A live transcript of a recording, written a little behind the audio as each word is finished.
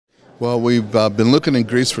Well, we've been looking in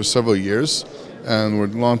Greece for several years, and we're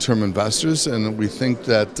long-term investors, and we think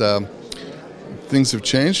that things have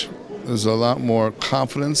changed. There's a lot more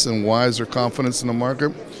confidence and wiser confidence in the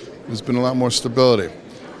market. There's been a lot more stability.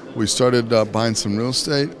 We started buying some real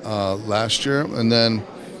estate last year, and then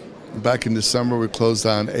back in December we closed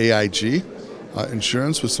on AIG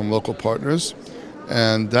insurance with some local partners,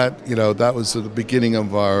 and that was the beginning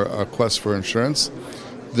of our quest for insurance.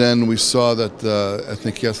 Then we saw that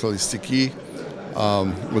Ethniki Asfalistiki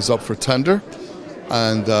was up for tender,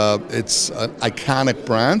 and it's an iconic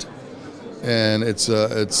brand, and it's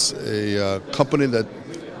a company that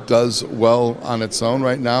does well on its own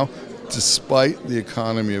right now, despite the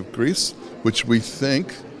economy of Greece, which we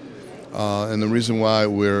think, and the reason why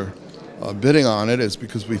we're bidding on it is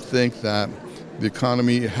because we think that the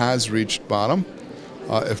economy has reached bottom.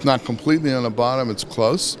 If not completely on the bottom, it's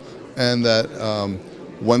close, and that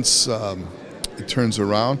once it turns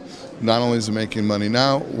around, not only is it making money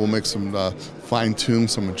now, we'll make some fine-tune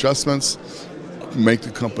some adjustments, make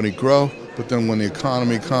the company grow, but then when the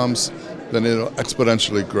economy comes, then it'll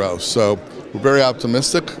exponentially grow. So we're very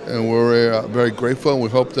optimistic, and we're very grateful. We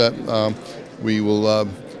hope that we will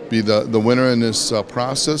be the winner in this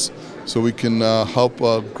process, so we can help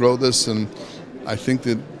grow this. And I think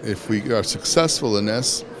that if we are successful in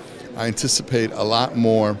this, I anticipate a lot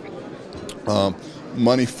more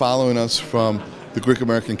money following us from the Greek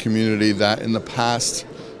American community that in the past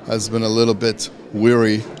has been a little bit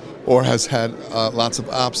weary or has had lots of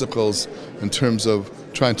obstacles in terms of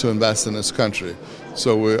trying to invest in this country.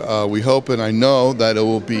 So we hope, and I know that it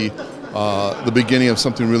will be the beginning of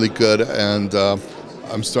something really good, and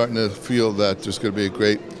I'm starting to feel that there's going to be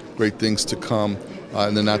great things to come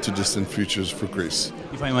in the not too distant futures for Greece.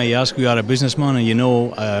 If I may ask, you are a businessman and you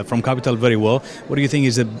know from capital very well. What do you think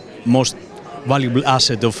is the most valuable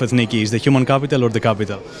asset of Ethniki? Is the human capital or the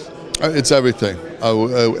capital? It's everything.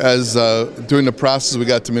 During the process, we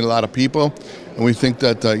got to meet a lot of people, and we think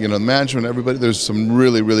that management, everybody, there's some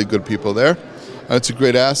really good people there. It's a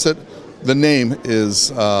great asset. The name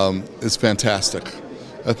is fantastic.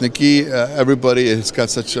 Ethniki, everybody has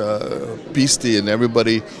got such a beastie, and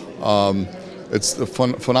everybody. It's a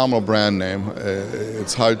phenomenal brand name.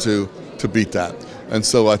 It's hard to beat that, and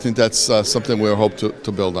so I think that's something we hope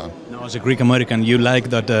to build on. Now, as a Greek American, you like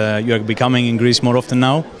that you are becoming in Greece more often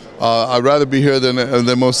now? I'd rather be here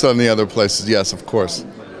than most of the other places. Yes, of course.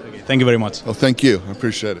 Okay, thank you very much. Well, thank you. I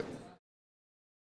appreciate it.